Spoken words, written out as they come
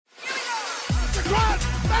the cross.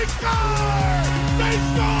 They score! They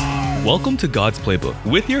score! Welcome to God's Playbook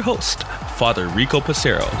with your host, Father Rico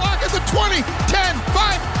Passero. Lock at the 20, 10,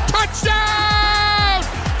 5, touchdown!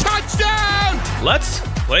 Touchdown! Let's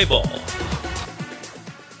play ball.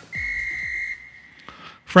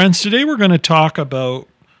 Friends, today we're going to talk about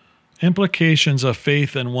implications of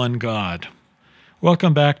faith in one God.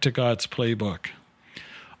 Welcome back to God's Playbook.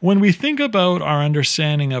 When we think about our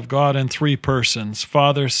understanding of God in three persons,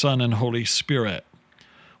 Father, Son, and Holy Spirit,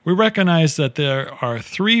 we recognize that there are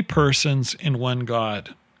three persons in one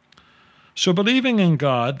God. So believing in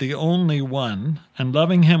God, the only one, and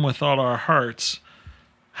loving Him with all our hearts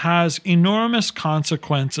has enormous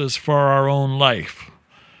consequences for our own life.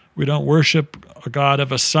 We don't worship a God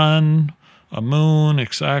of a sun, a moon,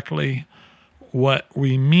 exactly. What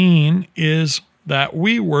we mean is that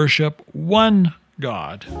we worship one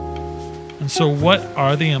God. And so what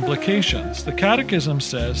are the implications? The Catechism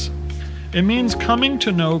says it means coming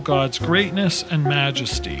to know God's greatness and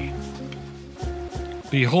majesty.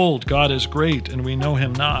 Behold, God is great and we know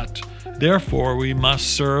Him not. Therefore, we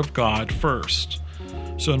must serve God first.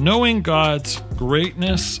 So knowing God's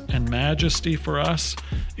greatness and majesty for us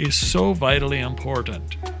is so vitally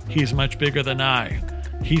important. He's much bigger than I.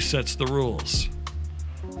 He sets the rules.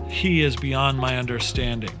 He is beyond my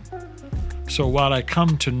understanding. So while I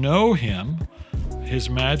come to know Him, His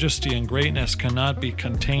majesty and greatness cannot be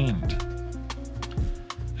contained.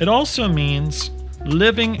 It also means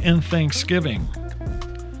living in thanksgiving.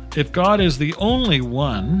 If God is the only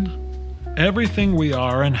one, everything we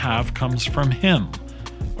are and have comes from Him.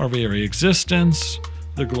 Our very existence,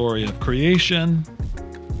 the glory of creation.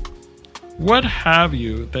 What have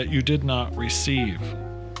you that you did not receive?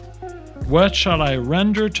 What shall I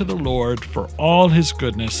render to the Lord for all His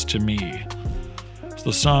goodness to me?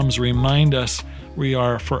 The Psalms remind us we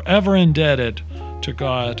are forever indebted to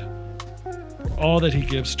God for all that He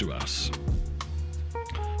gives to us.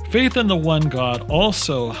 Faith in the one God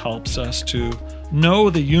also helps us to know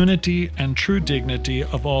the unity and true dignity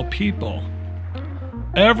of all people.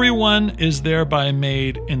 Everyone is thereby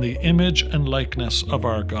made in the image and likeness of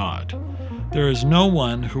our God. There is no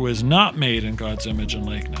one who is not made in God's image and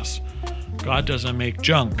likeness. God doesn't make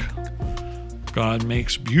junk. God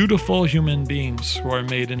makes beautiful human beings who are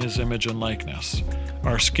made in His image and likeness.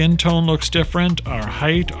 Our skin tone looks different, our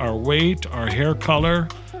height, our weight, our hair color,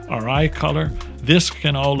 our eye color. This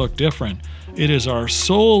can all look different. It is our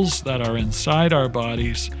souls that are inside our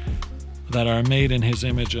bodies that are made in His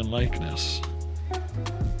image and likeness.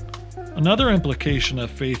 Another implication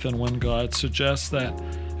of faith in one God suggests that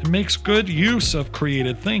it makes good use of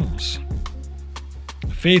created things.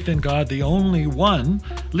 Faith in God, the only one,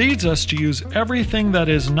 leads us to use everything that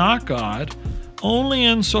is not God only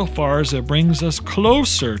insofar as it brings us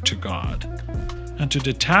closer to God, and to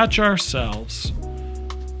detach ourselves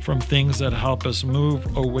from things that help us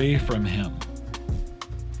move away from Him.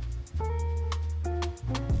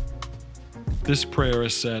 This prayer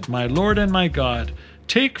is said, "My Lord and my God,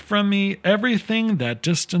 take from me everything that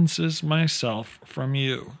distances myself from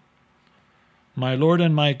you. My Lord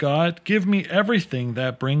and my God, give me everything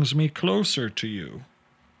that brings me closer to you.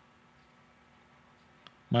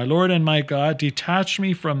 My Lord and my God, detach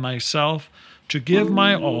me from myself to give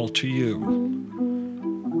my all to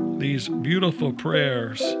you." These beautiful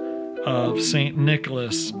prayers of St.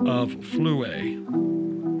 Nicholas of Flue.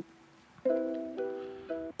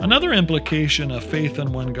 Another implication of faith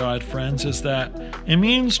in one God, friends, is that it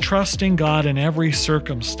means trusting God in every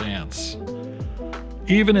circumstance.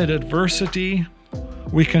 Even in adversity,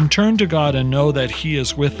 we can turn to God and know that He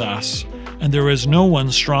is with us, and there is no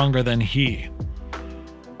one stronger than He.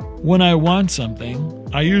 When I want something,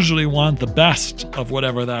 I usually want the best of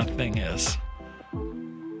whatever that thing is.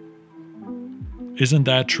 Isn't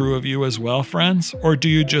that true of you as well, friends? Or do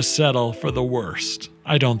you just settle for the worst?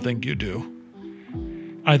 I don't think you do.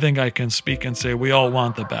 I think I can speak and say we all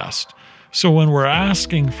want the best. So when we're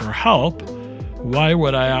asking for help, why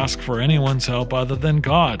would I ask for anyone's help other than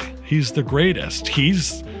God? He's the greatest. He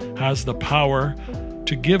has the power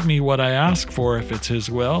to give me what I ask for if it's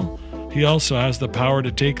His will. He also has the power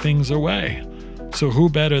to take things away. So who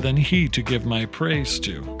better than He to give my praise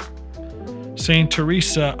to? Saint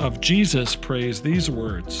Teresa of Jesus prays these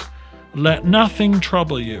words, "Let nothing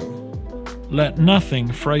trouble you. Let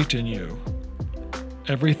nothing frighten you.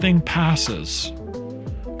 Everything passes.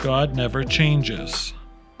 God never changes.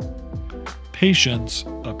 Patience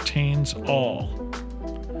obtains all.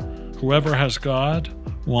 Whoever has God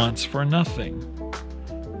wants for nothing.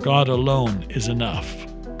 God alone is enough."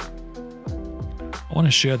 I want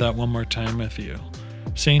to share that one more time with you.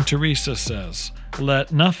 Saint Teresa says,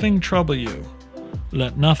 "Let nothing trouble you.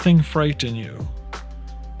 Let nothing frighten you.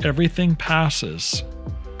 Everything passes.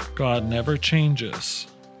 God never changes.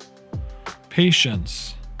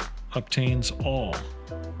 Patience obtains all.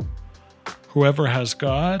 Whoever has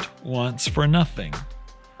God wants for nothing.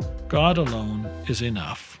 God alone is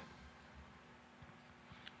enough.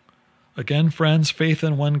 Again, friends, faith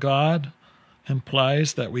in one God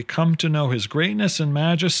implies that we come to know His greatness and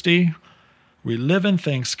majesty. We live in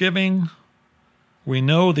thanksgiving. We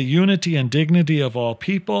know the unity and dignity of all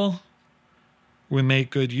people. We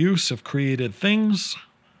make good use of created things.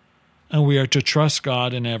 And we are to trust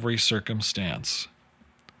God in every circumstance.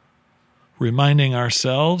 Reminding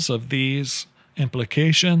ourselves of these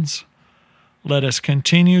implications, let us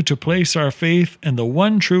continue to place our faith in the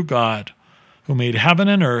one true God who made heaven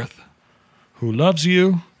and earth, who loves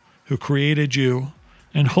you, who created you,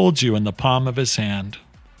 and holds you in the palm of His hand.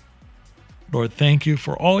 Lord, thank you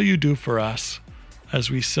for all you do for us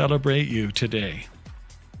as we celebrate you today.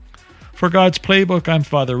 For God's Playbook, I'm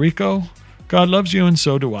Father Rico. God loves you, and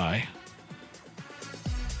so do I.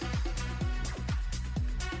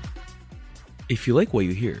 If you like what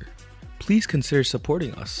you hear, please consider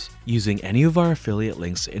supporting us using any of our affiliate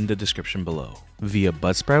links in the description below via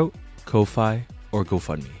Buzzsprout, Ko-Fi, or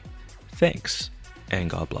GoFundMe. Thanks, and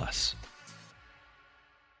God bless.